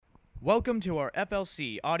Welcome to our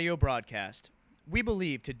FLC audio broadcast. We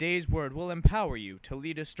believe today's word will empower you to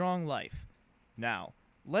lead a strong life. Now,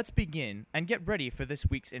 let's begin and get ready for this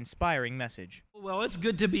week's inspiring message. Well, it's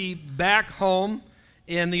good to be back home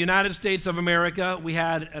in the United States of America. We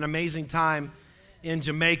had an amazing time in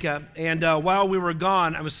Jamaica, and while we were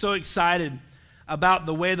gone, I was so excited about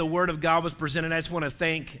the way the Word of God was presented. I just want to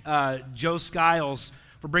thank Joe Skiles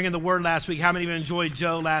for bringing the Word last week. How many of you enjoyed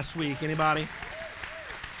Joe last week? Anybody?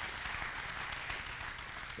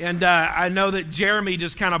 And I know that Jeremy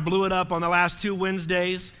just kind of blew it up on the last two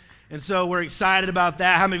Wednesdays, and so we're excited about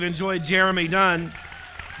that. How many of you enjoyed Jeremy Dunn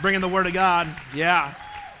bringing the Word of God? Yeah.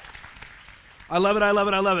 I love it, I love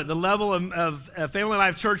it, I love it. The level of Family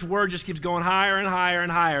Life Church Word just keeps going higher and higher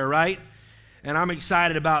and higher, right? And I'm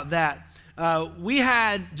excited about that. We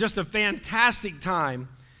had just a fantastic time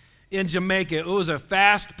in Jamaica. It was a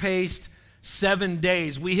fast-paced 7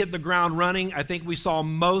 days. We hit the ground running. I think we saw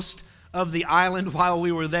most of the island while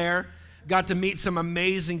we were there. Got to meet some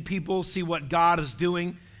amazing people, see what God is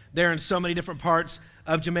doing there in so many different parts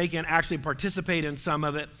of Jamaica and actually participate in some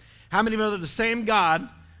of it. How many of you know that the same God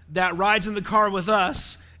that rides in the car with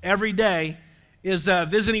us every day is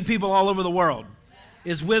visiting people all over the world,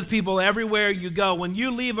 is with people everywhere you go? When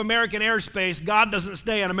you leave American airspace, God doesn't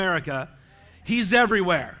stay in America. He's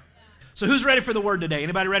everywhere. So who's ready for the word today?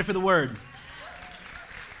 Anybody ready for the word?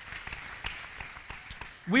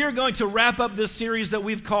 We are going to wrap up this series that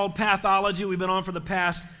we've called Pathology. We've been on for the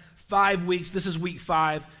past 5 weeks. This is week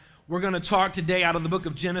 5. We're going to talk today out of the book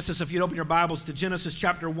of Genesis. If you'd open your Bibles to Genesis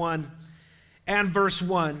chapter 1 and verse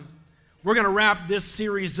 1. We're going to wrap this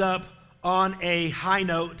series up on a high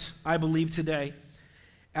note, I believe, today,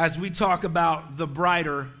 as we talk about the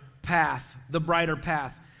brighter path, the brighter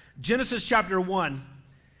path. Genesis chapter 1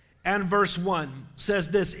 and verse 1 says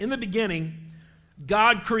this: In the beginning,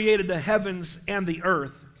 God created the heavens and the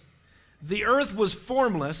earth. The earth was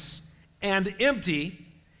formless and empty,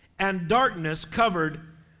 and darkness covered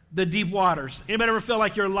the deep waters. Anybody ever feel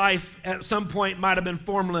like your life at some point might have been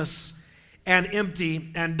formless and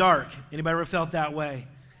empty and dark? Anybody ever felt that way?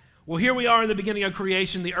 Well, here we are in the beginning of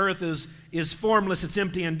creation. The earth is formless, it's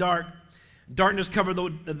empty and dark. Darkness covered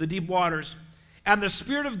the deep waters. And the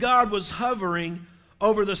Spirit of God was hovering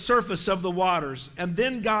over the surface of the waters. And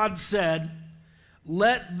then God said,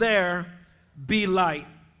 "Let there be light."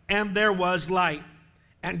 And there was light.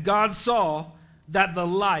 And God saw that the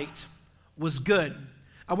light was good.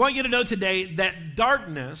 I want you to know today that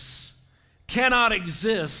darkness cannot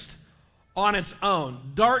exist on its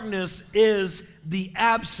own. Darkness is the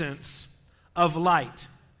absence of light.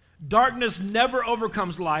 Darkness never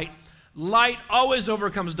overcomes light. Light always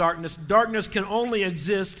overcomes darkness. Darkness can only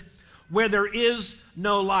exist where there is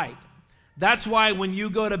no light. That's why when you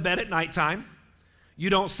go to bed at nighttime, you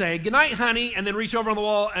don't say, "Good night, honey," and then reach over on the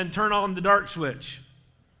wall and turn on the dark switch.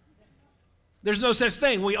 There's no such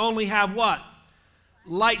thing. We only have what?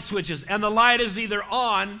 Light switches. And the light is either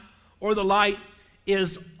on or the light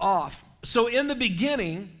is off. So in the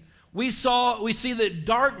beginning, we see that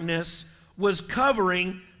darkness was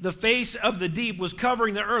covering the face of the deep, was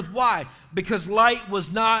covering the earth. Why? Because light was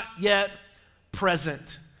not yet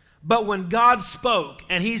present. But when God spoke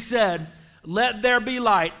and he said, "Let there be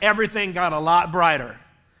light," everything got a lot brighter.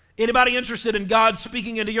 Anybody interested in God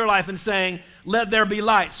speaking into your life and saying, "Let there be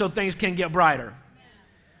light," so things can get brighter?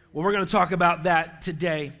 Well, we're going to talk about that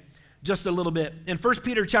today just a little bit. In 1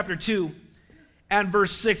 Peter chapter 2 and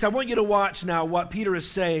verse 6, I want you to watch now what Peter is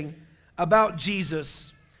saying about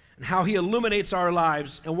Jesus and how he illuminates our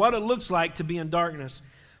lives and what it looks like to be in darkness.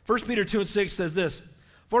 1 Peter 2 and 6 says this: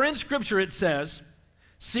 "For in Scripture it says,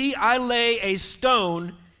 'See, I lay a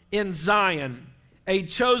stone in Zion, a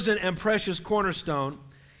chosen and precious cornerstone,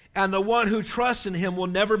 and the one who trusts in him will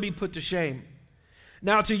never be put to shame.'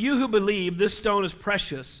 Now to you who believe, this stone is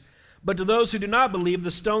precious, but to those who do not believe,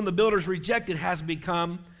 the stone the builders rejected has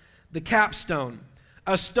become the capstone,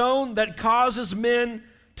 a stone that causes men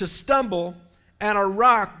to stumble and a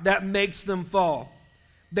rock that makes them fall.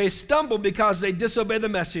 They stumble because they disobey the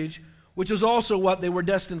message, which is also what they were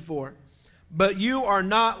destined for. But you are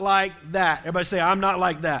not like that." Everybody say, "I'm not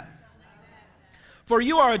like that." "For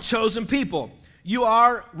you are a chosen people. You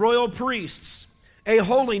are royal priests, a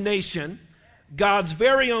holy nation, God's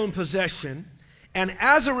very own possession. And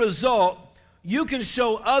as a result, you can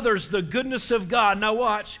show others the goodness of God." Now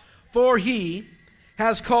watch. "For he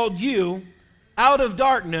has called you out of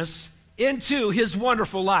darkness into his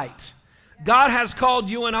wonderful light." God has called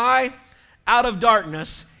you and I out of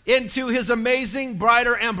darkness into his amazing,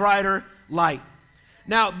 brighter and brighter light.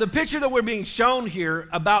 Now, the picture that we're being shown here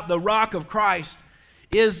about the rock of Christ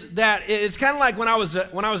is that it's kind of like when I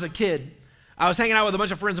was a kid. I was hanging out with a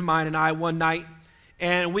bunch of friends of mine and I one night,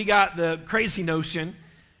 and we got the crazy notion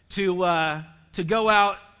to go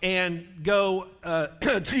out and go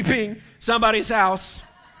TPing somebody's house.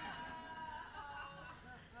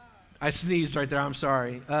 I sneezed right there, I'm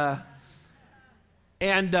sorry. What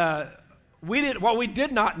we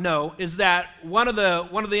did not know is that one of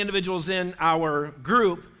the individuals in our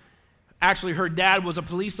group, actually her dad was a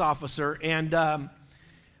police officer, and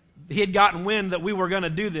he had gotten wind that we were going to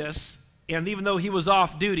do this, and even though he was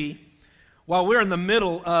off duty, while we're in the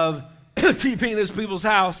middle of TPing this people's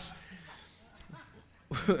house,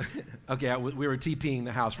 okay, we were TPing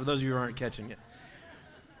the house, for those of you who aren't catching it.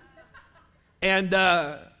 And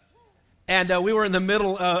we were in the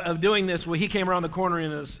middle of doing this when he came around the corner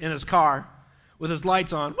in his car with his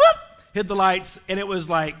lights on. Whoop! Hit the lights, and it was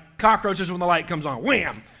like cockroaches when the light comes on.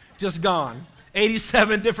 Wham! Just gone.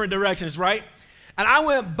 87 different directions, right? And I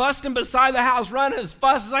went busting beside the house, running as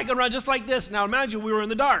fast as I could run, just like this. Now imagine we were in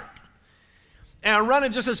the dark. And I'm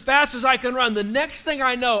running just as fast as I can run. The next thing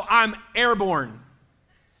I know, I'm airborne.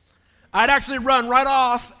 I'd actually run right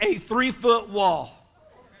off a 3-foot wall.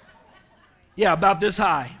 Yeah, about this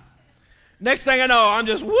high. Next thing I know, I'm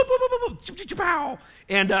just whoop, whoop, whoop, whoop, chip, chip, chip, pow,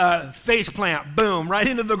 and face plant, boom, right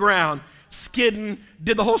into the ground, skidding,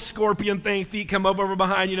 did the whole scorpion thing, feet come up over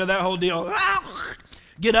behind, that whole deal.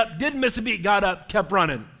 Get up, didn't miss a beat, got up, kept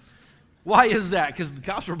running. Why is that? Because the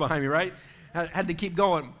cops were behind me, right? Had to keep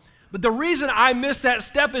going. But the reason I missed that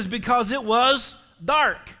step is because it was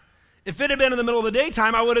dark. If it had been in the middle of the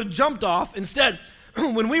daytime, I would have jumped off. Instead,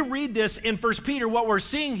 when we read this in 1 Peter, what we're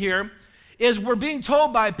seeing here is we're being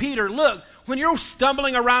told by Peter, look, when you're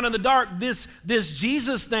stumbling around in the dark, this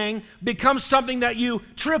Jesus thing becomes something that you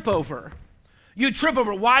trip over. You trip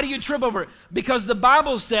over. Why do you trip over it? Because the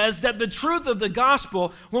Bible says that the truth of the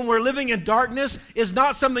gospel, when we're living in darkness, is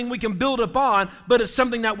not something we can build upon, but it's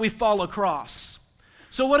something that we fall across.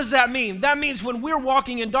 So what does that mean? That means when we're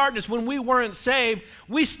walking in darkness, when we weren't saved,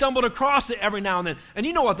 we stumbled across it every now and then. And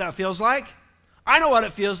you know what that feels like. I know what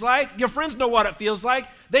it feels like. Your friends know what it feels like.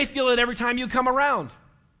 They feel it every time you come around.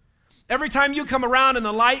 Every time you come around and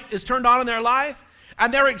the light is turned on in their life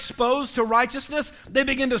and they're exposed to righteousness, they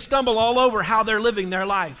begin to stumble all over how they're living their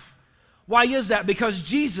life. Why is that? Because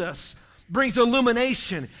Jesus brings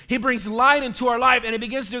illumination. He brings light into our life, and he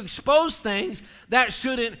begins to expose things that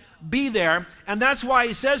shouldn't be there. And that's why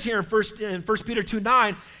he says here in 1 Peter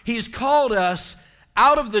 2:9, he's called us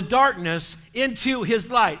out of the darkness into his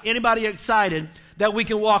light. Anybody excited that we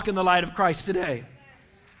can walk in the light of Christ today?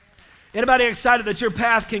 Anybody excited that your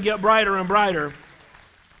path can get brighter and brighter?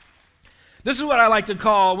 This is what I like to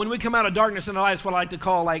call, when we come out of darkness into light, it's what I like to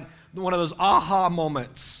call like one of those aha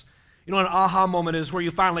moments. You know what an aha moment is? Where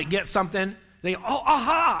you finally get something. They go, oh,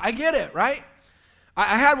 aha, I get it, right?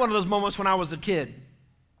 I had one of those moments when I was a kid.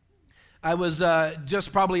 I was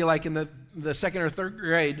just probably like in the second or third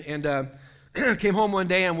grade, and came home one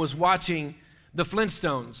day and was watching the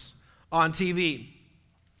Flintstones on TV.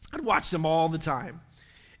 I'd watch them all the time.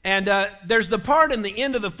 And there's the part in the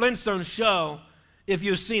end of the Flintstones show, if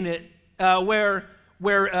you've seen it, where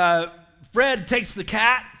Fred takes the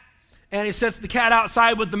cat and he sets the cat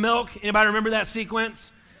outside with the milk. Anybody remember that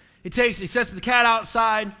sequence? He sets the cat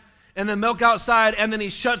outside and the milk outside, and then he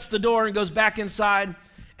shuts the door and goes back inside,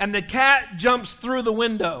 and the cat jumps through the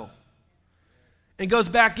window and goes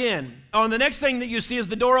back in. Oh, and the next thing that you see is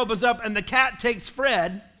the door opens up and the cat takes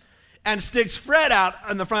Fred and sticks Fred out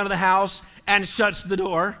in the front of the house and shuts the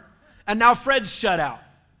door. And now Fred's shut out.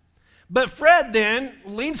 But Fred then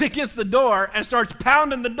leans against the door and starts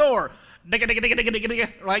pounding the door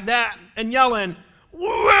like that and yelling,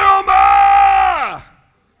 Wilma!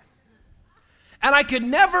 And I could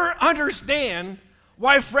never understand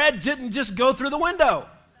why Fred didn't just go through the window.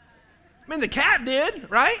 I mean, the cat did,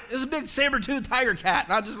 right? It was a big saber-toothed tiger cat,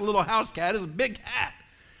 not just a little house cat. It was a big cat.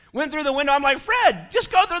 Went through the window. I'm like, Fred,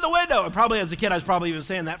 just go through the window. And probably as a kid, I was probably even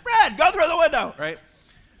saying that. Fred, go through the window, right?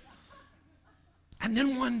 And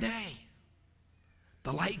then one day,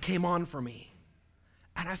 the light came on for me,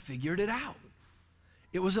 and I figured it out.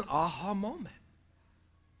 It was an aha moment.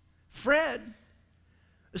 Fred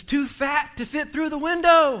is too fat to fit through the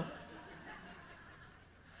window.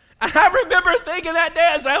 And I remember thinking that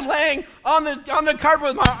day as I'm laying on the carpet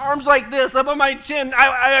with my arms like this up on my chin,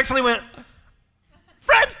 I actually went,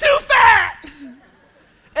 Fred's too fat!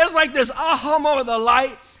 It was like this aha moment. The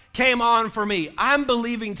light came on for me. I'm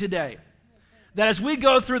believing today that as we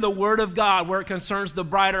go through the Word of God where it concerns the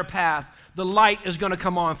brighter path, the light is going to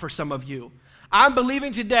come on for some of you. I'm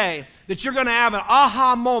believing today that you're going to have an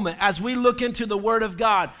aha moment as we look into the Word of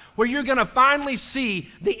God, where you're going to finally see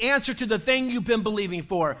the answer to the thing you've been believing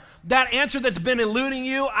for. That answer that's been eluding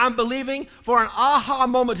you, I'm believing for an aha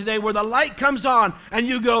moment today where the light comes on and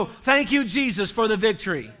you go, thank you, Jesus, for the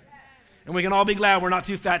victory. And we can all be glad we're not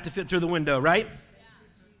too fat to fit through the window, right?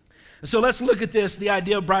 So let's look at this, the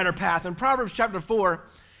idea of brighter path. In Proverbs chapter 4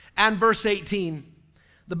 and verse 18,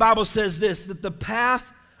 the Bible says this, that the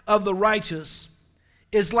path of the righteous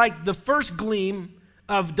is like the first gleam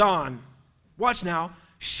of dawn. Watch now.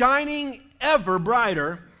 Shining ever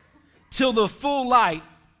brighter till the full light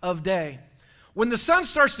of day. When the sun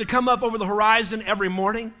starts to come up over the horizon every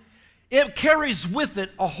morning, it carries with it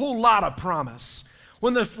a whole lot of promise.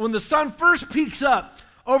 When the sun first peaks up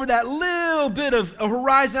over that little bit of a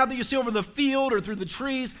horizon out that you see over the field or through the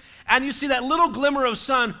trees, and you see that little glimmer of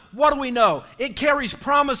sun, what do we know? It carries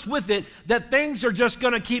promise with it that things are just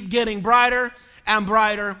going to keep getting brighter and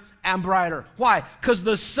brighter and brighter. Why? Because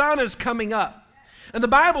the sun is coming up. And the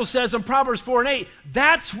Bible says in Proverbs 4 and 8,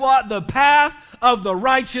 that's what the path of the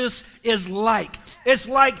righteous is like. It's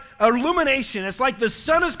like illumination. It's like the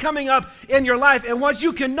sun is coming up in your life. And what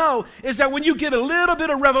you can know is that when you get a little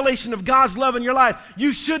bit of revelation of God's love in your life,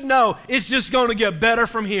 you should know it's just going to get better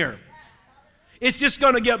from here. It's just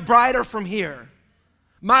going to get brighter from here.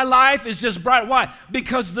 My life is just bright. Why?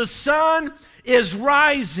 Because the sun is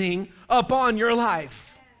rising upon your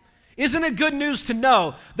life. Isn't it good news to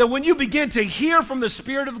know that when you begin to hear from the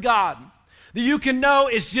Spirit of God, that you can know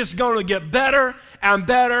it's just going to get better and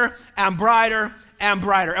better and brighter and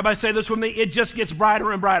brighter. Everybody say this with me. It just gets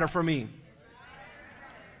brighter and brighter for me.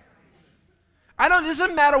 It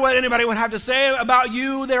doesn't matter what anybody would have to say about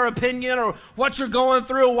you, their opinion, or what you're going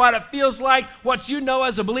through, what it feels like. What you know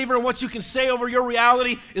as a believer and what you can say over your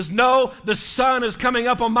reality is, no, the sun is coming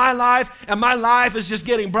up on my life, and my life is just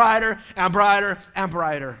getting brighter and brighter and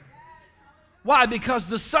brighter. Why? Because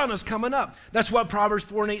the sun is coming up. That's what Proverbs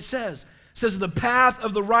 4 and 8 says. It says the path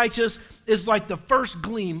of the righteous is like the first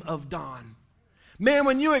gleam of dawn. Man,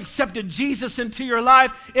 when you accepted Jesus into your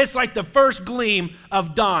life, it's like the first gleam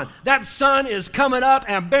of dawn. That sun is coming up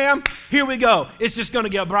and bam, here we go. It's just going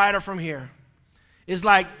to get brighter from here. It's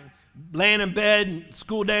like laying in bed,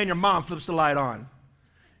 school day, and your mom flips the light on.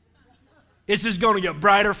 It's just going to get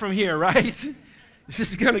brighter from here, right? It's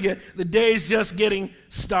just going to get, the day's just getting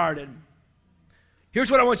started.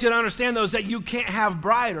 Here's what I want you to understand, though, is that you can't have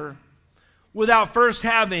brighter without first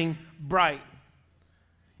having bright.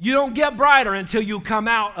 You don't get brighter until you come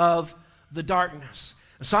out of the darkness.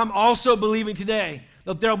 And so I'm also believing today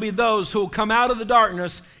that there'll be those who will come out of the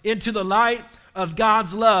darkness into the light of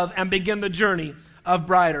God's love and begin the journey of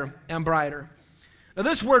brighter and brighter. Now,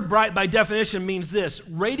 this word bright by definition means this: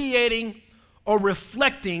 radiating or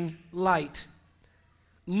reflecting light,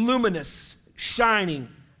 luminous, shining,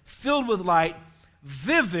 filled with light,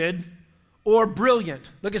 vivid, or brilliant.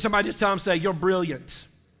 Look at somebody, just tell them, say, you're brilliant.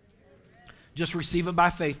 Just receive it by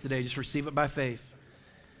faith today. Just receive it by faith.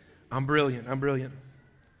 I'm brilliant. I'm brilliant.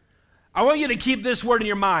 I want you to keep this word in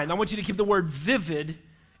your mind. I want you to keep the word vivid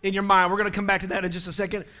in your mind. We're going to come back to that in just a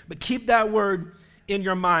second, but keep that word in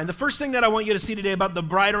your mind. The first thing that I want you to see today about the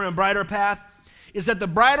brighter and brighter path is that the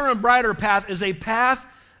brighter and brighter path is a path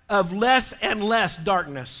of less and less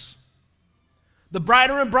darkness. The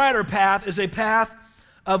brighter and brighter path is a path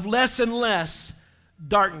of less and less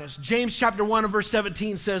darkness. James chapter 1 and verse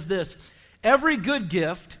 17 says this: every good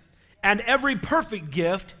gift and every perfect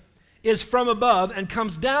gift is from above and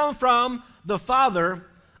comes down from the Father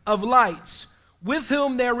of lights, with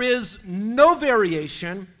whom there is no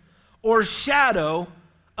variation or shadow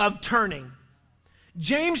of turning.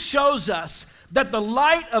 James shows us that the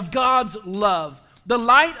light of God's love, the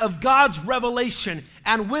light of God's revelation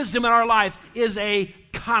and wisdom in our life is a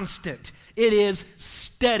constant. It is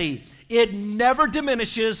steady. It never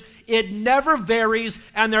diminishes. It never varies.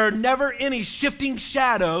 And there are never any shifting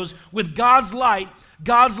shadows with God's light,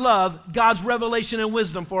 God's love, God's revelation and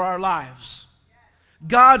wisdom for our lives.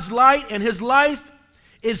 God's light and His life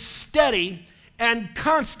is steady and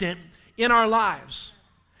constant in our lives.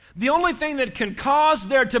 The only thing that can cause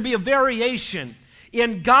there to be a variation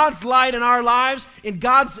in God's light in our lives, in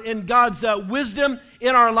God's wisdom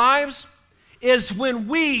in our lives, is when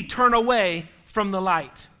we turn away from the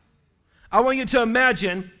light. I want you to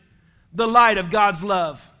imagine the light of God's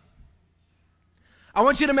love. I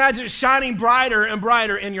want you to imagine it shining brighter and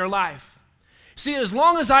brighter in your life. See, as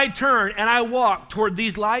long as I turn and I walk toward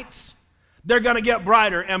these lights, they're going to get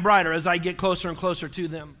brighter and brighter as I get closer and closer to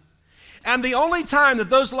them. And the only time that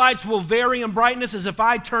those lights will vary in brightness is if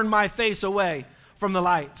I turn my face away from the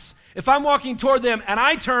lights. If I'm walking toward them and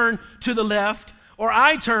I turn to the left or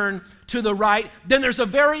I turn to the right, then there's a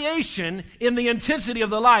variation in the intensity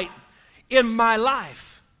of the light in my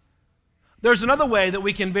life. There's another way that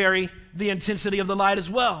we can vary the intensity of the light as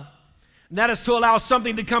well, and that is to allow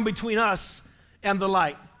something to come between us and the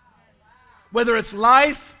light. Whether it's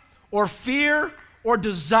life or fear or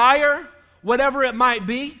desire, whatever it might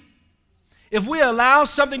be, if we allow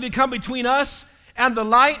something to come between us and the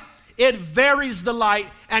light, it varies the light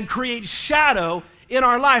and creates shadow in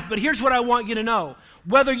our life. But here's what I want you to know.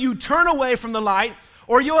 Whether you turn away from the light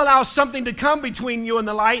or you allow something to come between you and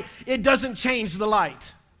the light, it doesn't change the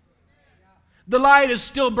light. The light is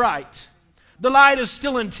still bright. The light is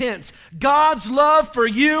still intense. God's love for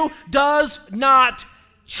you does not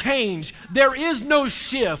change. There is no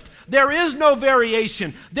shift. There is no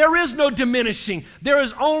variation. There is no diminishing. There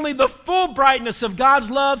is only the full brightness of God's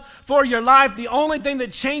love for your life. The only thing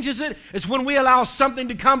that changes it is when we allow something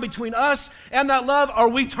to come between us and that love, or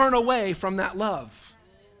we turn away from that love.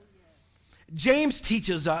 James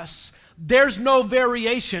teaches us there's no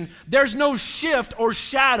variation. There's no shift or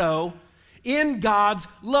shadow in God's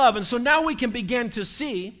love. And so now we can begin to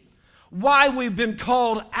see why we've been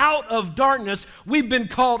called out of darkness. We've been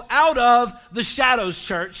called out of the shadows,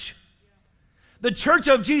 church. The church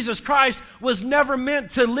of Jesus Christ was never meant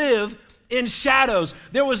to live in shadows.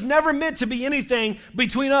 There was never meant to be anything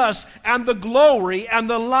between us and the glory and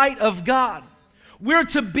the light of God. We're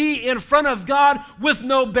to be in front of God with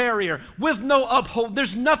no barrier, with no uphold.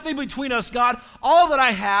 There's nothing between us, God. All that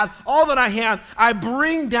I have, I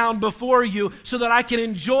bring down before you so that I can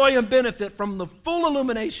enjoy and benefit from the full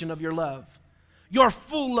illumination of your love. Your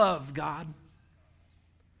full love, God.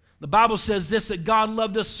 The Bible says this, that God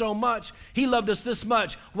loved us so much. He loved us this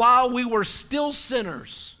much. While we were still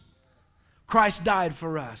sinners, Christ died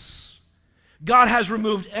for us. God has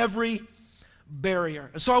removed every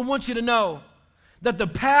barrier. And so I want you to know that the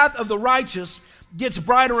path of the righteous gets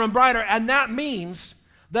brighter and brighter, and that means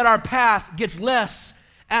that our path gets less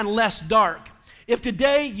and less dark. If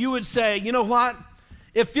today you would say, you know what?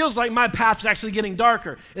 It feels like my path's actually getting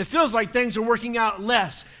darker. It feels like things are working out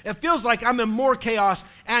less. It feels like I'm in more chaos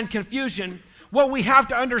and confusion. What we have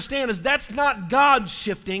to understand is that's not God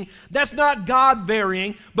shifting, that's not God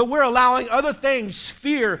varying, but we're allowing other things,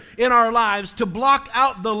 fear in our lives, to block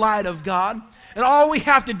out the light of God. And all we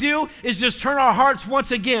have to do is just turn our hearts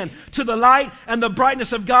once again to the light and the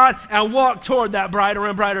brightness of God and walk toward that brighter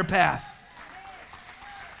and brighter path.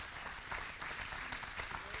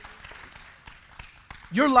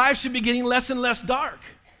 Your life should be getting less and less dark.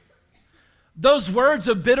 Those words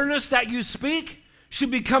of bitterness that you speak should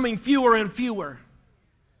be becoming fewer and fewer.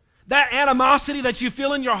 That animosity that you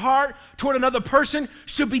feel in your heart toward another person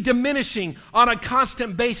should be diminishing on a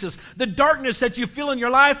constant basis. The darkness that you feel in your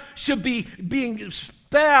life should be being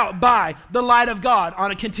sped out by the light of God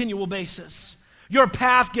on a continual basis. Your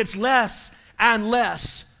path gets less and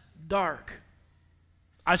less dark.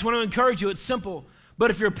 I just want to encourage you, it's simple, but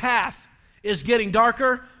if your path is getting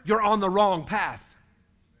darker, you're on the wrong path.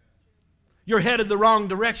 You're headed the wrong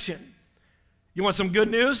direction. You want some good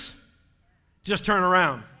news? Just turn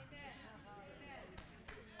around.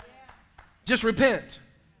 Just repent,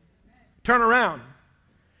 turn around,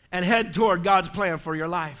 and head toward God's plan for your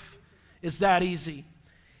life. It's that easy.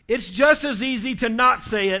 It's just as easy to not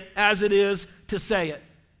say it as it is to say it.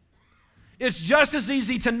 It's just as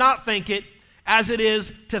easy to not think it as it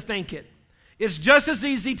is to think it. It's just as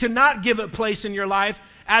easy to not give it place in your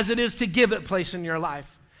life as it is to give it place in your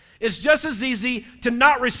life. It's just as easy to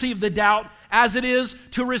not receive the doubt as it is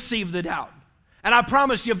to receive the doubt. And I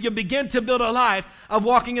promise you, if you begin to build a life of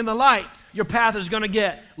walking in the light, your path is going to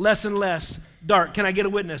get less and less dark. Can I get a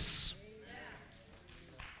witness?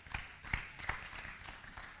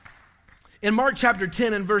 In Mark chapter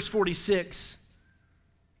 10 and verse 46,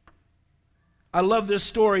 I love this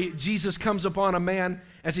story. Jesus comes upon a man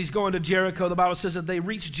as he's going to Jericho. The Bible says that they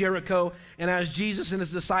reached Jericho, and as Jesus and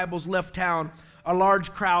his disciples left town, a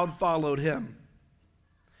large crowd followed him.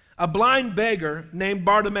 A blind beggar named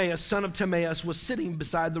Bartimaeus, son of Timaeus, was sitting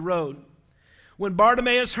beside the road. When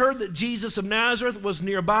Bartimaeus heard that Jesus of Nazareth was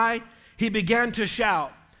nearby, he began to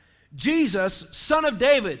shout, "Jesus, son of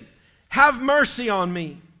David, have mercy on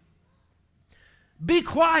me." "Be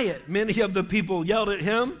quiet," many of the people yelled at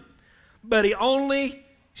him, but he only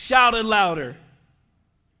shouted louder,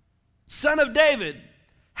 "Son of David,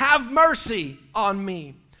 have mercy on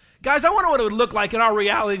me." Guys, I wonder what it would look like in our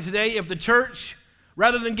reality today if the church,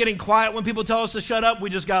 rather than getting quiet when people tell us to shut up, we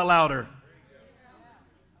just got louder.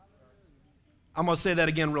 I'm going to say that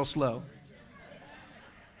again real slow.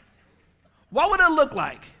 What would it look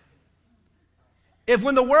like if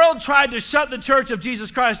when the world tried to shut the church of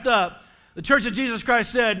Jesus Christ up, The Church of Jesus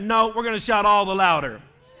Christ said, no, we're going to shout all the louder.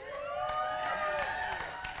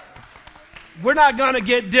 We're not going to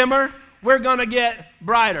get dimmer. We're going to get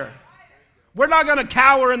brighter. We're not going to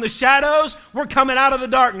cower in the shadows. We're coming out of the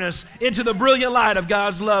darkness into the brilliant light of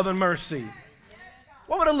God's love and mercy.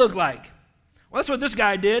 What would it look like? Well, that's what this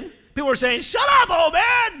guy did. People were saying, shut up, old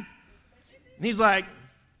man. And he's like,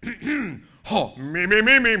 oh,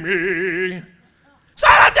 me.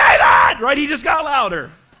 Son of David! Right? He just got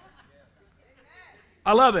louder.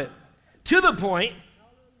 I love it. To the point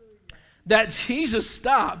that Jesus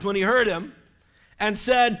stopped when he heard him and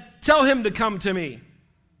said, tell him to come to me.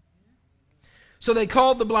 So they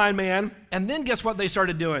called the blind man, and then guess what they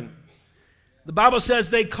started doing? The Bible says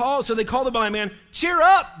they called the blind man. Cheer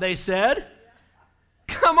up, they said.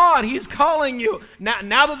 Come on, he's calling you. Now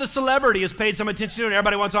that the celebrity has paid some attention to it,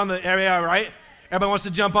 everybody wants on the area, right? Everybody wants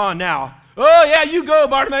to jump on now. Oh, yeah, you go,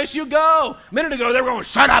 Bartimaeus, you go. A minute ago, they were going,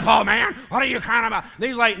 shut up, old man. What are you crying about?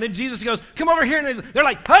 And then Jesus goes, come over here. And they're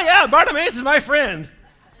like, oh, yeah, Bartimaeus is my friend.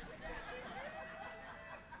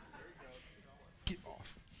 Get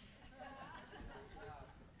off.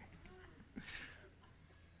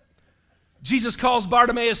 Jesus calls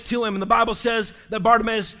Bartimaeus to him, and the Bible says that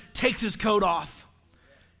Bartimaeus takes his coat off,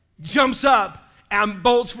 jumps up, and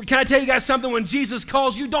bolts. Can I tell you guys something? When Jesus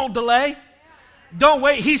calls you, don't delay. Don't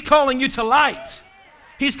wait. He's calling you to light.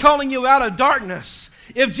 He's calling you out of darkness.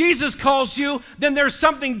 If Jesus calls you, then there's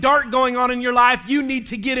something dark going on in your life you need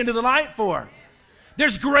to get into the light for.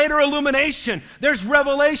 There's greater illumination. There's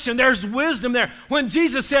revelation. There's wisdom there. When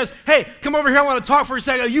Jesus says, hey, come over here, I want to talk for a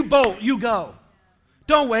second. You bolt, you go.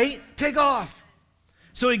 Don't wait. Take off.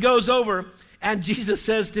 So he goes over, and Jesus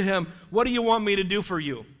says to him, what do you want me to do for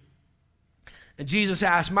you? And Jesus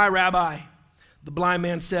asked, my rabbi, the blind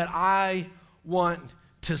man said, I want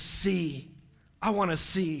to see. I want to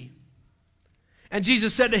see. And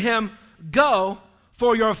Jesus said to him, go,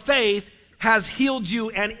 for your faith has healed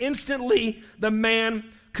you. And instantly the man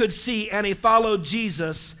could see, and he followed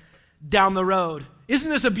Jesus down the road.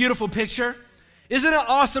 Isn't this a beautiful picture? Isn't it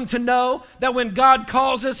awesome to know that when God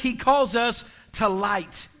calls us, he calls us to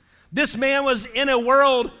light? This man was in a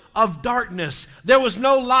world of darkness. There was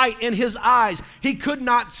no light in his eyes. He could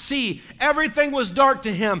not see. Everything was dark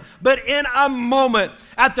to him. But in a moment,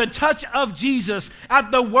 at the touch of Jesus,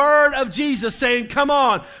 at the word of Jesus saying, come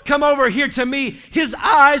on, come over here to me, his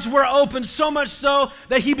eyes were open, so much so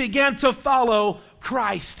that he began to follow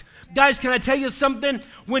Christ. Guys, can I tell you something?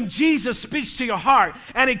 When Jesus speaks to your heart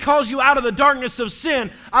and he calls you out of the darkness of sin,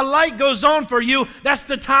 a light goes on for you. That's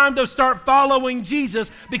the time to start following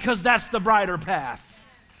Jesus, because that's the brighter path.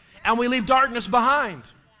 And we leave darkness behind.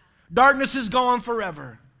 Darkness is gone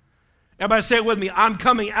forever. Everybody say it with me. I'm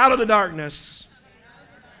coming out of the darkness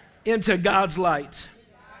into God's light.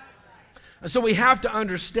 And so we have to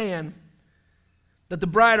understand that the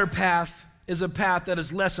brighter path is a path that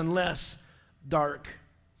is less and less dark.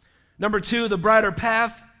 Number two, the brighter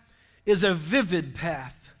path is a vivid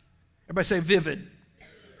path. Everybody say vivid.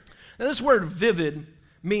 Now this word vivid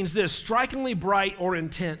means this: strikingly bright or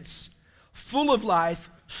intense, full of life,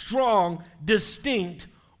 strong, distinct,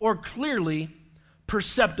 or clearly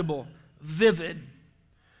perceptible. Vivid.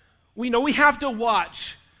 We know we have to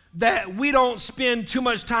watch that we don't spend too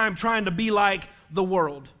much time trying to be like the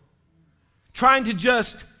world, trying to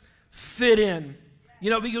just fit in. You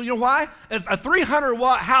know why? A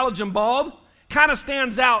 300-watt halogen bulb kind of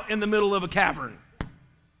stands out in the middle of a cavern.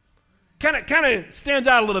 Kind of stands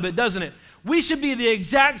out a little bit, doesn't it? We should be the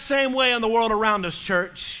exact same way in the world around us,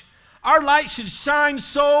 church. Our light should shine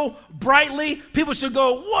so brightly, people should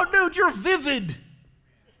go, whoa, dude, you're vivid.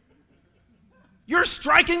 You're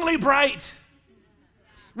strikingly bright.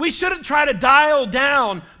 We shouldn't try to dial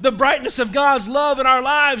down the brightness of God's love in our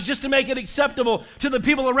lives just to make it acceptable to the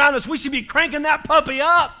people around us. We should be cranking that puppy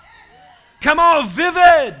up. Come on,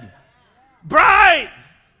 vivid, bright,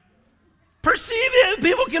 perceive it.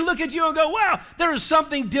 People can look at you and go, wow, there is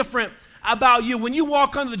something different about you. When you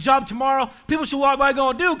walk onto the job tomorrow, people should walk by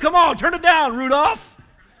going, dude, come on, turn it down, Rudolph.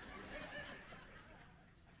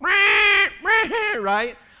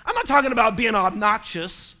 Right? I'm not talking about being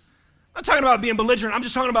obnoxious. I'm not talking about being belligerent. I'm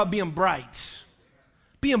just talking about being bright.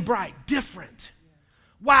 Being bright, different.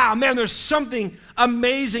 Wow, man, there's something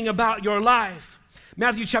amazing about your life.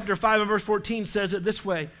 Matthew chapter 5 and verse 14 says it this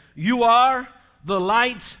way: you are the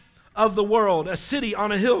light of the world. A city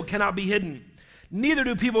on a hill cannot be hidden. Neither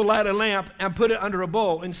do people light a lamp and put it under a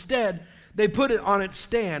bowl. Instead, they put it on its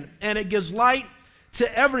stand, and it gives light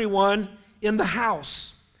to everyone in the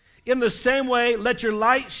house. In the same way, let your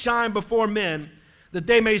light shine before men, that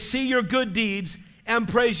they may see your good deeds and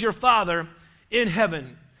praise your Father in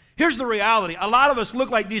heaven. Here's the reality. A lot of us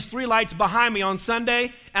look like these 3 lights behind me on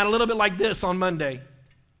Sunday and a little bit like this on Monday.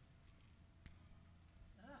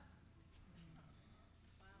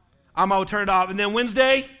 I'm going to turn it off. And then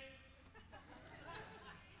Wednesday,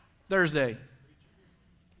 Thursday,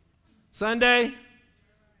 Sunday,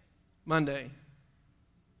 Monday,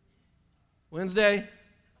 Wednesday.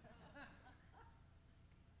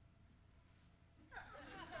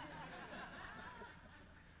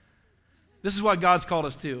 This is what God's called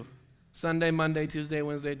us to. Sunday, Monday, Tuesday,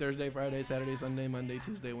 Wednesday, Thursday, Friday, Saturday, Sunday, Monday,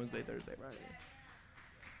 Tuesday, Wednesday, Thursday,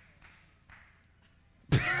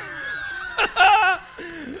 Friday.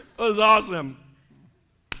 That was awesome.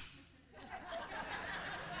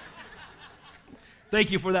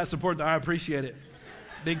 Thank you for that support. I appreciate it.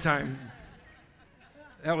 Big time.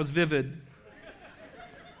 That was vivid.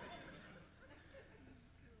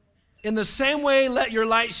 In the same way, let your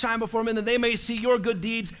light shine before men that they may see your good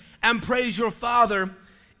deeds and praise your Father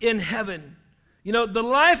in heaven. You know, the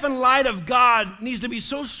life and light of God needs to be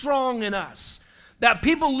so strong in us that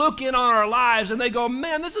people look in on our lives and they go,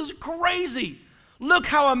 man, this is crazy. Look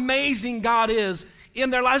how amazing God is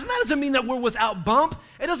in their lives. And that doesn't mean that we're without bump.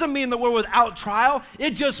 It doesn't mean that we're without trial.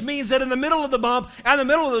 It just means that in the middle of the bump and the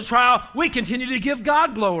middle of the trial, we continue to give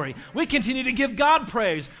God glory. We continue to give God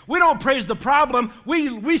praise. We don't praise the problem.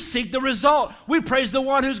 We seek the result. We praise the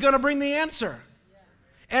one who's going to bring the answer.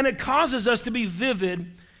 And it causes us to be vivid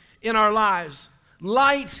in our lives.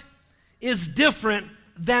 Light is different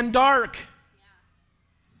than dark.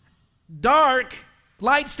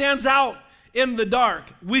 Light stands out in the dark.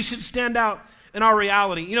 We should stand out in our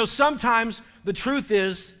reality. You know, sometimes the truth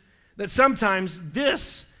is that sometimes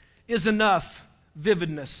this is enough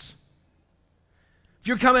vividness. If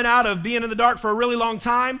you're coming out of being in the dark for a really long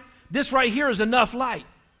time, this right here is enough light.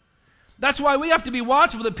 That's why we have to be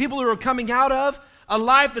watchful for the people who are coming out of a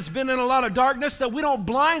life that's been in a lot of darkness, that we don't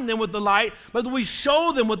blind them with the light, but that we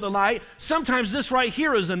show them with the light. Sometimes this right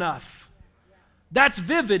here is enough. That's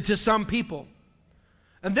vivid to some people.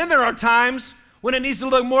 And then there are times when it needs to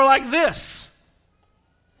look more like this.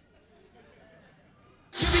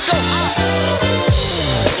 Here we go.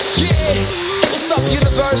 Yeah, what's up,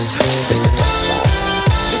 universe? It's the Top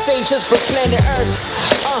Vibes. This ain't just for planet Earth.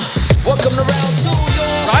 Welcome to round 2,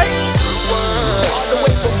 y'all. Right? All the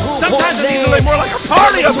way from Group Sometimes it needs to look more like a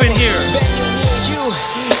party up in here.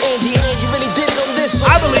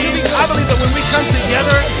 I believe that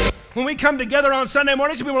when we come together on Sunday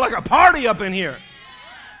mornings, it should be more like a party up in here.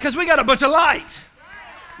 Because we got a bunch of light,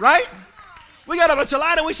 right? We got a bunch of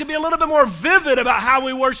light, and we should be a little bit more vivid about how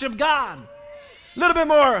we worship God. A little bit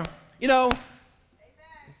more,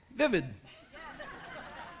 vivid.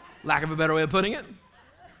 Lack of a better way of putting it.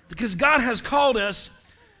 Because God has called us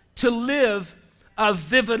to live a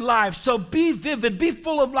vivid life. So be vivid, be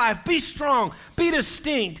full of life, be strong, be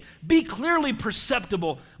distinct, be clearly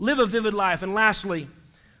perceptible, live a vivid life. And lastly,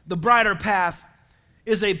 the brighter path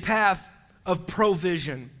is a path of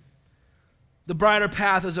provision. The brighter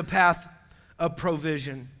path is a path of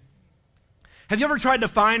provision. Have you ever tried to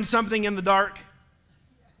find something in the dark?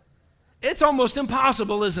 It's almost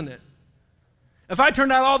impossible, isn't it? If I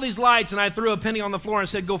turned out all these lights and I threw a penny on the floor and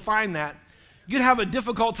said, go find that, you'd have a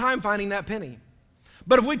difficult time finding that penny.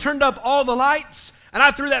 But if we turned up all the lights and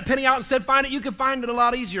I threw that penny out and said, find it, you could find it a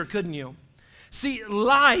lot easier, couldn't you? See,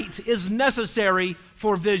 light is necessary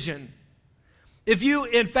for vision.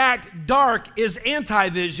 In fact, dark is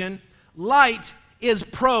anti-vision, light is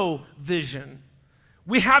pro-vision.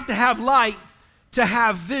 We have to have light to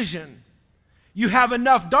have vision. You have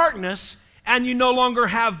enough darkness and you no longer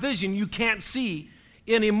have vision. You can't see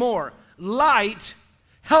anymore. Light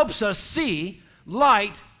helps us see.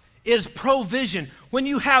 Light is provision. When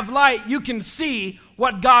you have light, you can see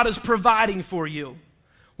what God is providing for you.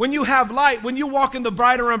 When you have light, when you walk in the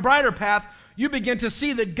brighter and brighter path, you begin to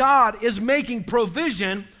see that God is making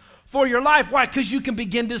provision for your life. Why? Because you can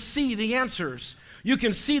begin to see the answers. You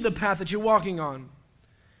can see the path that you're walking on.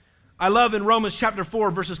 I love in Romans chapter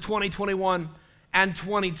 4, verses 20, 21, and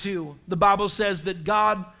 22, the Bible says that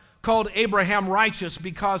God called Abraham righteous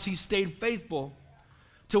because he stayed faithful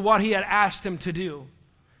to what he had asked him to do.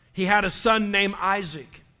 He had a son named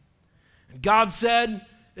Isaac. And God said,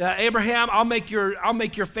 Abraham, I'll make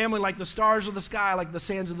your family like the stars of the sky, like the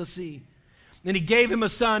sands of the sea. Then he gave him a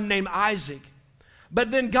son named Isaac.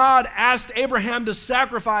 But then God asked Abraham to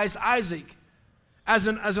sacrifice Isaac as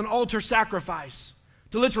an altar sacrifice,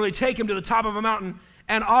 to literally take him to the top of a mountain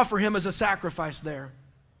and offer him as a sacrifice there.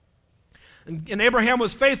 And Abraham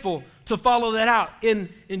was faithful to follow that out. In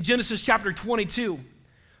Genesis chapter 22,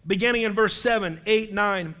 beginning in verse 7, 8,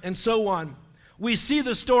 9, and so on, we see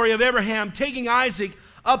the story of Abraham taking Isaac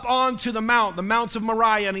up onto the mounts of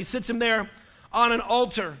Moriah, and he sits him there on an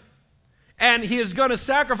altar. And he is going to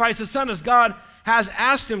sacrifice his son as God has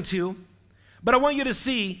asked him to. But I want you to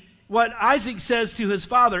see what Isaac says to his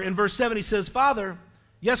father. In verse 7, he says, "Father,"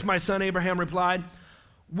 "Yes, my son," Abraham replied.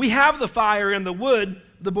 "We have the fire and the wood,"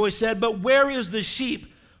 the boy said, "but where is the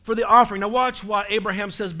sheep for the offering?" Now watch what Abraham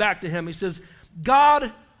says back to him. He says,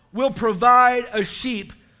 "God will provide a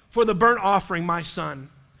sheep for the burnt offering, my son."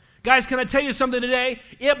 Guys, can I tell you something today?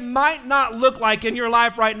 It might not look like in your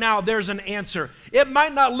life right now there's an answer. It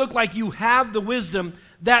might not look like you have the wisdom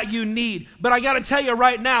that you need. But I got to tell you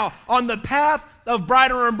right now, on the path of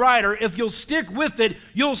brighter and brighter, if you'll stick with it,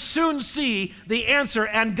 you'll soon see the answer,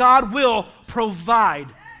 and God will provide.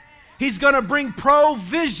 He's going to bring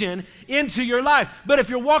provision into your life. But if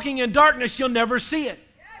you're walking in darkness, you'll never see it.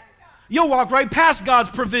 You'll walk right past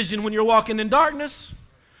God's provision when you're walking in darkness.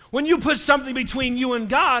 When you put something between you and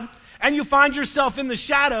God and you find yourself in the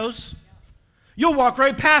shadows, you'll walk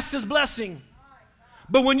right past His blessing.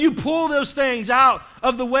 But when you pull those things out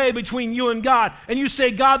of the way between you and God, and you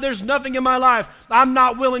say, "God, there's nothing in my life I'm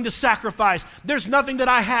not willing to sacrifice. There's nothing that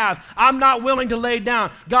I have I'm not willing to lay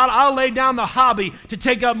down. God, I'll lay down the hobby to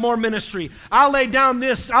take up more ministry. I'll lay down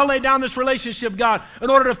this relationship, God, in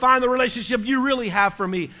order to find the relationship you really have for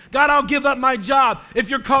me. God, I'll give up my job if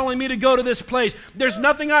you're calling me to go to this place. There's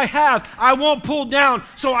nothing I have I won't pull down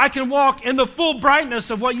so I can walk in the full brightness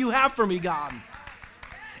of what you have for me, God."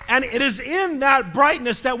 And it is in that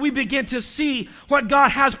brightness that we begin to see what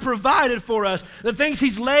God has provided for us, the things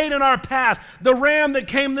He's laid in our path, the ram that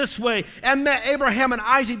came this way and met Abraham and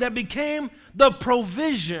Isaac that became the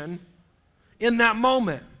provision in that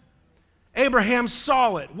moment. Abraham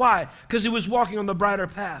saw it. Why? Because he was walking on the brighter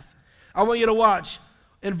path. I want you to watch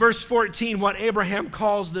in verse 14 what Abraham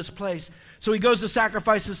calls this place. So he goes to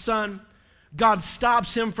sacrifice his son. God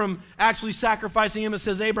stops him from actually sacrificing him and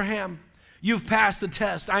says, "Abraham, you've passed the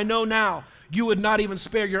test. I know now you would not even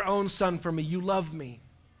spare your own son for me. You love me."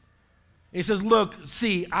 He says, "Look,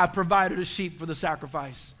 see, I've provided a sheep for the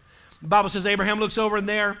sacrifice." The Bible says Abraham looks over, and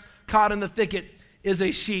there, caught in the thicket, is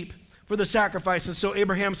a sheep for the sacrifice. And so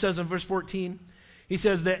Abraham says in verse 14, he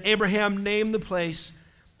says that Abraham named the place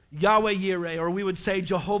Yahweh Yireh, or we would say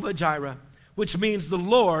Jehovah Jireh, which means the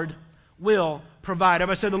Lord will provide.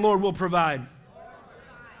 Everybody say the Lord will provide.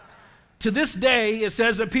 To this day, it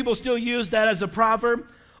says that people still use that as a proverb.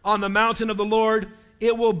 On the mountain of the Lord,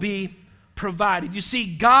 it will be provided. You see,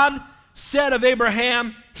 God said of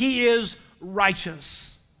Abraham, he is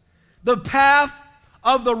righteous. The path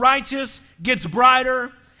of the righteous gets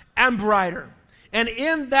brighter and brighter. And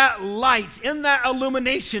in that light, in that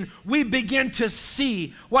illumination, we begin to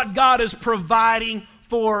see what God is providing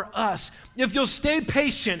for us. If you'll stay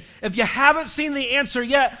patient, if you haven't seen the answer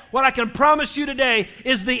yet, what I can promise you today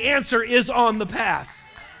is the answer is on the path.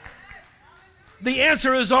 The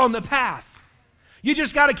answer is on the path. You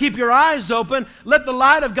just got to keep your eyes open. Let the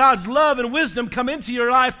light of God's love and wisdom come into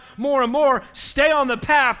your life more and more. Stay on the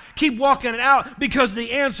path. Keep walking it out because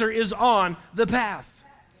the answer is on the path.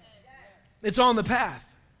 It's on the path.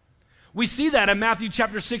 We see that in Matthew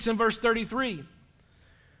chapter 6 and verse 33.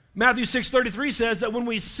 Matthew 6:33 says that when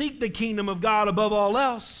we seek the kingdom of God above all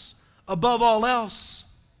else,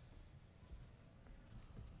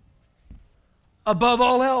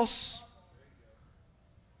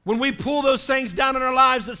 when we pull those things down in our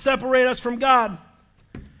lives that separate us from God,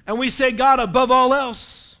 and we say, "God, above all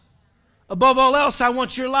else, I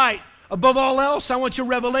want your light. Above all else, I want your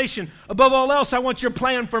revelation. Above all else, I want your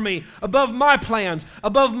plan for me. Above my plans,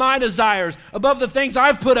 above my desires, above the things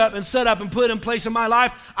I've put up and set up and put in place in my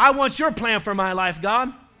life, I want your plan for my life,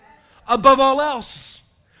 God. Above all else."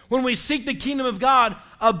 When we seek the kingdom of God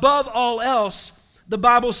above all else, the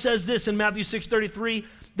Bible says this in Matthew 6:33,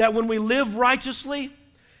 that when we live righteously,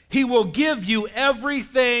 He will give you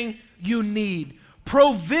everything you need.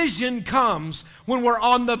 Provision comes when we're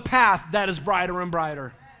on the path that is brighter and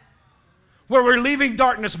brighter, where we're leaving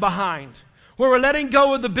darkness behind, where we're letting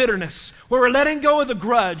go of the bitterness, where we're letting go of the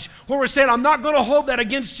grudge, where we're saying, "I'm not going to hold that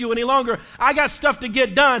against you any longer. I got stuff to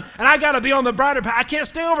get done, and I got to be on the brighter path. I can't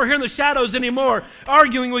stay over here in the shadows anymore,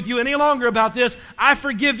 arguing with you any longer about this. I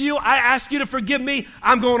forgive you. I ask you to forgive me.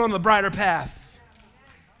 I'm going on the brighter path."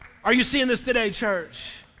 Are you seeing this today,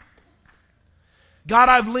 church? God,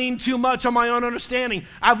 I've leaned too much on my own understanding.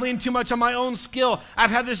 I've leaned too much on my own skill.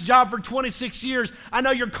 I've had this job for 26 years. I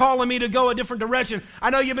know you're calling me to go a different direction.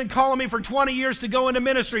 I know you've been calling me for 20 years to go into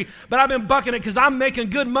ministry, but I've been bucking it because I'm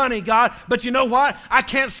making good money, God. But you know what? I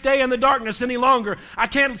can't stay in the darkness any longer. I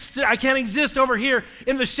can't exist over here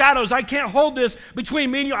in the shadows. I can't hold this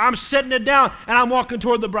between me and you. I'm setting it down, and I'm walking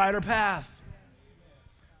toward the brighter path.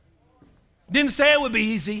 Didn't say it would be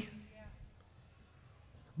easy,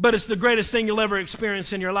 but it's the greatest thing you'll ever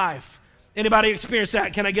experience in your life. Anybody experience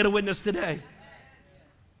that? Can I get a witness today?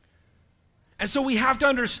 And so we have to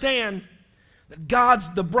understand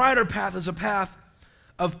that the brighter path is a path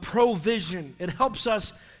of provision. It helps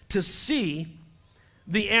us to see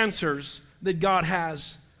the answers that God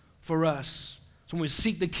has for us. So when we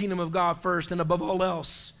seek the kingdom of God first and above all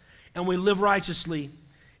else, and we live righteously,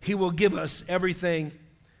 He will give us everything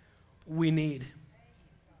we need.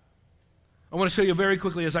 I want to show you very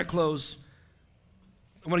quickly as I close.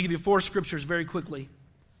 I want to give you 4 scriptures very quickly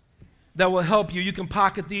that will help you. You can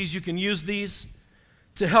pocket these. You can use these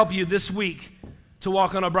to help you this week to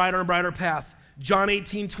walk on a brighter and brighter path. John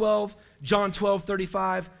 18:12, John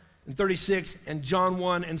 12:35 and 36, and John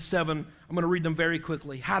 1:7. I'm going to read them very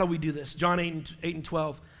quickly. How do we do this? John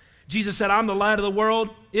 8:12. Jesus said, I'm the light of the world.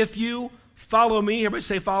 If you follow me, everybody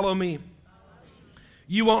say, follow me.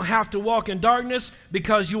 You won't have to walk in darkness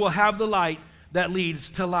because you will have the light that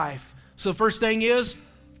leads to life. So first thing is,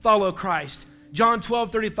 follow Christ. John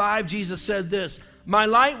 12:35, Jesus said this, my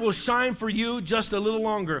light will shine for you just a little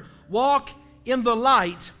longer. Walk in the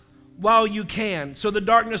light while you can, so the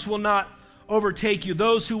darkness will not overtake you.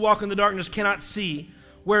 Those who walk in the darkness cannot see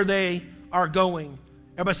where they are going.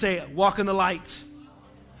 Everybody say it, walk in the light.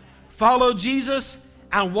 Follow Jesus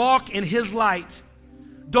and walk in His light.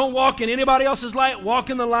 Don't walk in anybody else's light. Walk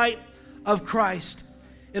in the light of Christ.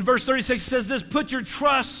 In verse 36 it says this, put your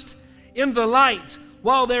trust in the light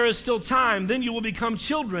while there is still time. Then you will become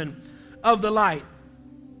children of the light.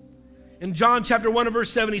 In John chapter 1 and verse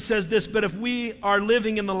 7 he says this, but if we are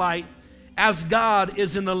living in the light as God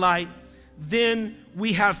is in the light, then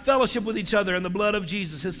we have fellowship with each other, and the blood of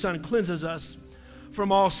Jesus, His Son, cleanses us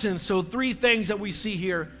from all sins. So 3 things that we see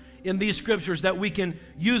here in these scriptures that we can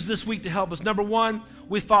use this week to help us. Number 1,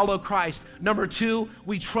 we follow Christ. Number 2,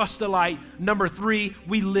 we trust the light. Number 3,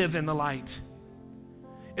 we live in the light.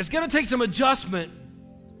 It's going to take some adjustment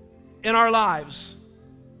in our lives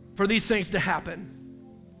for these things to happen.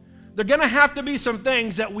 There are going to have to be some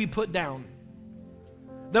things that we put down,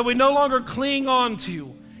 that we no longer cling on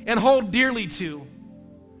to and hold dearly to.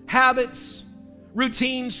 Habits,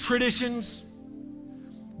 routines, traditions,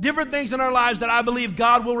 different things in our lives that I believe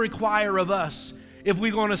God will require of us if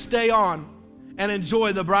we're going to stay on and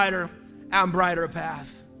enjoy the brighter and brighter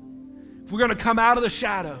path. If we're going to come out of the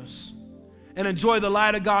shadows and enjoy the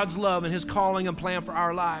light of God's love and His calling and plan for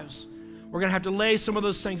our lives, we're going to have to lay some of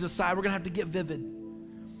those things aside. We're going to have to get vivid.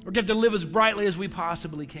 We're going to have to live as brightly as we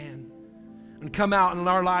possibly can and come out, and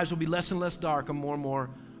our lives will be less and less dark and more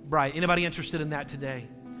bright. Anybody interested in that today?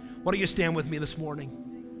 Why don't you stand with me this morning?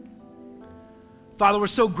 Father, we're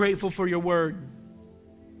so grateful for your word.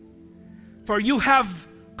 For you have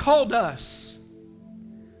called us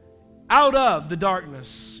out of the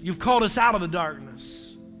darkness. You've called us out of the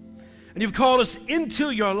darkness. And you've called us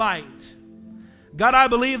into your light. God, I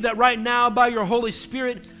believe that right now by your Holy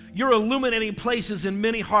Spirit, you're illuminating places in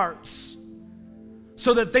many hearts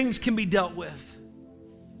so that things can be dealt with.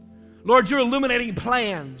 Lord, you're illuminating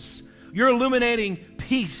plans. You're illuminating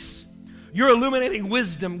peace. You're illuminating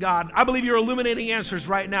wisdom, God. I believe you're illuminating answers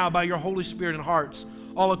right now by your Holy Spirit in hearts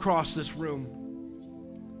all across this room.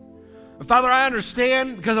 And Father, I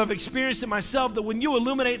understand, because I've experienced it myself, that when you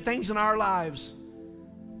illuminate things in our lives,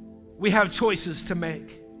 we have choices to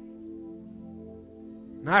make.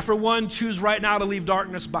 And I, for one, choose right now to leave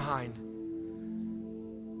darkness behind.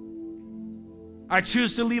 I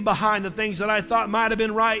choose to leave behind the things that I thought might have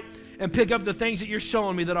been right and pick up the things that you're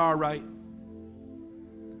showing me that are right.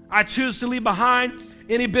 I choose to leave behind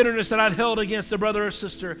any bitterness that I've held against a brother or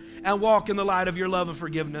sister and walk in the light of your love and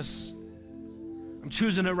forgiveness. I'm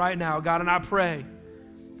choosing it right now, God, and I pray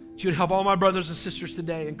that you'd help all my brothers and sisters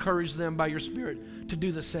today, encourage them by your Spirit to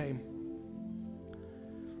do the same.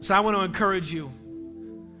 So I want to encourage you.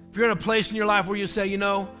 If you're in a place in your life where you say, you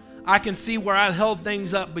know, I can see where I've held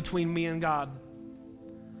things up between me and God.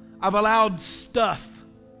 I've allowed stuff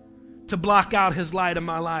to block out His light in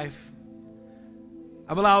my life.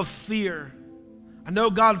 I've allowed fear. I know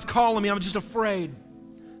God's calling me, I'm just afraid.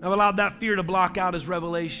 I've allowed that fear to block out His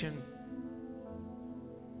revelation.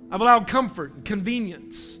 I've allowed comfort and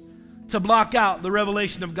convenience to block out the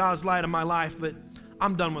revelation of God's light in my life, but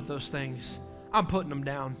I'm done with those things. I'm putting them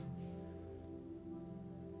down.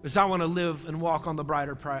 Because I want to live and walk on the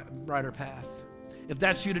brighter path. If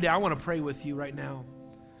that's you today, I want to pray with you right now.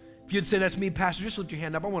 If you'd say, that's me, Pastor, just lift your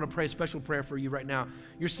hand up. I want to pray a special prayer for you right now.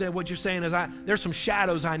 What you're saying is, there's some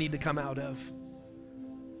shadows I need to come out of.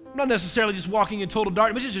 I'm not necessarily just walking in total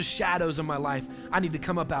darkness, it's just shadows in my life I need to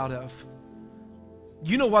come up out of.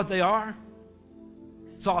 You know what they are.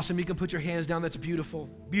 It's awesome. You can put your hands down. That's beautiful.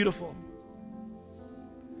 Beautiful.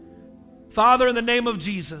 Father, in the name of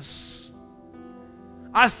Jesus,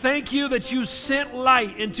 I thank you that you sent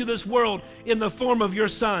light into this world in the form of your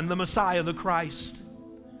Son, the Messiah, the Christ.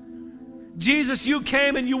 Jesus, you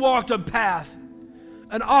came and you walked a path,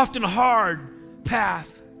 an often hard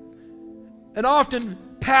path, an often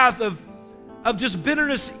path of just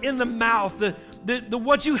bitterness in the mouth. The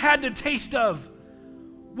what you had to taste of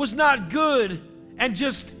was not good and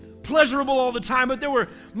just pleasurable all the time, but there were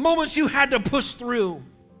moments you had to push through.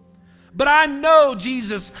 But I know,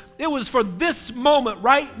 Jesus, it was for this moment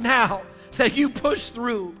right now that you pushed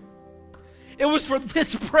through. It was for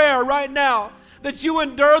this prayer right now that you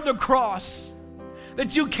endured the cross,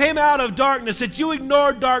 that you came out of darkness, that you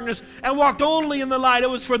ignored darkness and walked only in the light. It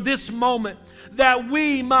was for this moment that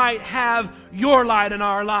we might have your light in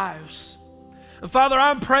our lives. And Father,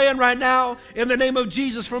 I'm praying right now in the name of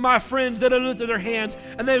Jesus for my friends that have lifted their hands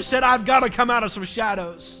and they've said, I've got to come out of some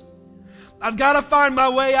shadows. I've got to find my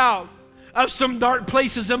way out of some dark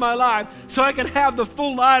places in my life so I can have the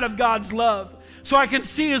full light of God's love, so I can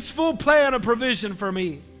see his full plan of provision for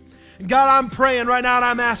me. And God, I'm praying right now and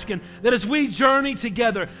I'm asking that as we journey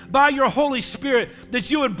together by your Holy Spirit, that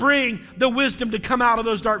you would bring the wisdom to come out of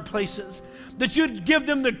those dark places, that you'd give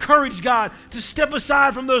them the courage, God, to step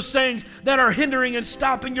aside from those things that are hindering and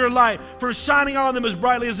stopping your light from shining on them as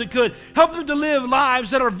brightly as it could. Help them to live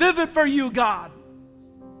lives that are vivid for you, God.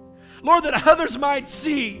 Lord, that others might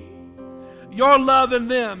see your love in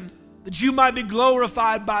them, that you might be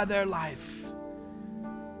glorified by their life.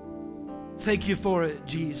 Thank you for it,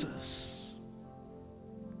 Jesus.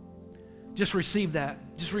 Just receive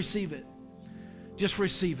that. Just receive it. Just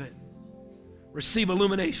receive it. Receive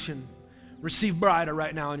illumination. Receive brighter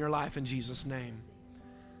right now in your life in Jesus' name.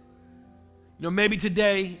 You know, maybe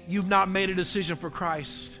today you've not made a decision for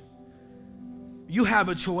Christ. You have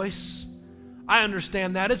a choice. I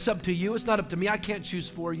understand that. It's up to you. It's not up to me. I can't choose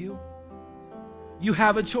for you. You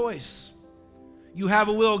have a choice. You have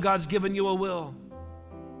a will. God's given you a will.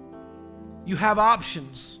 You have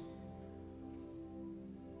options.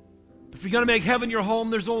 If you're going to make heaven your home,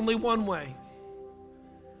 there's only one way.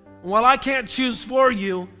 And while I can't choose for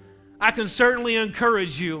you, I can certainly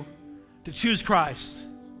encourage you to choose Christ.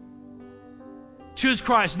 Choose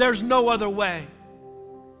Christ. There's no other way.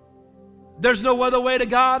 There's no other way to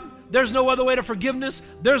God. There's no other way to forgiveness.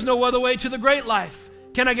 There's no other way to the great life.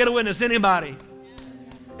 Can I get a witness? Anybody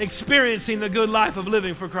experiencing the good life of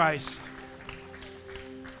living for Christ?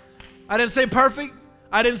 I didn't say perfect.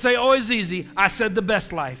 I didn't say always easy. I said the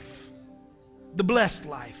best life. The blessed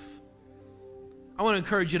life. I want to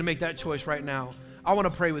encourage you to make that choice right now. I want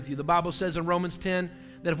to pray with you. The Bible says in Romans 10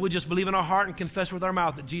 that if we just believe in our heart and confess with our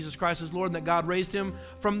mouth that Jesus Christ is Lord and that God raised him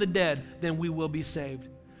from the dead, then we will be saved.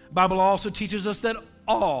 The Bible also teaches us that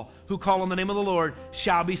all who call on the name of the Lord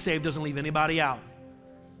shall be saved. Doesn't leave anybody out.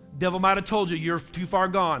 Devil might have told you you're too far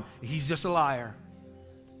gone. He's just a liar.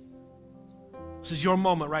 This is your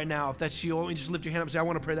moment right now. If that's you, I want you to just lift your hand up and say, I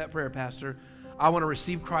want to pray that prayer, Pastor. I want to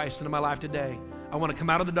receive Christ into my life today. I want to come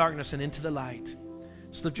out of the darkness and into the light.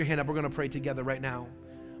 Just lift your hand up. We're going to pray together right now.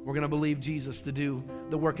 We're going to believe Jesus to do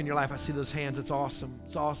the work in your life. I see those hands. It's awesome.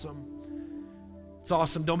 It's awesome. It's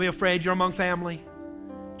awesome. Don't be afraid. You're among family.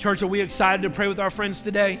 Church, are we excited to pray with our friends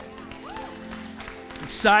today?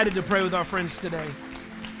 Excited to pray with our friends today.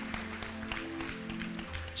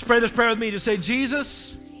 Just pray this prayer with me. Just say,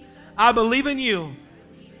 Jesus, I believe in you.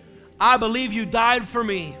 I believe you died for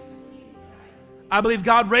me. I believe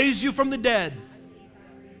God raised you from the dead.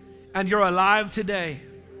 And you're alive today.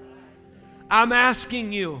 I'm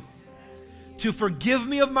asking you to forgive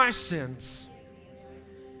me of my sins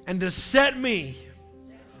and to set me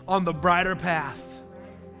on the brighter path.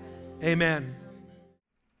 Amen.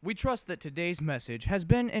 We trust that today's message has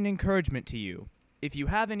been an encouragement to you. If you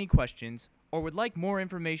have any questions or would like more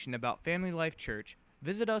information about Family Life Church,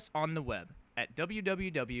 visit us on the web at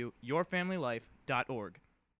www.yourfamilylife.org.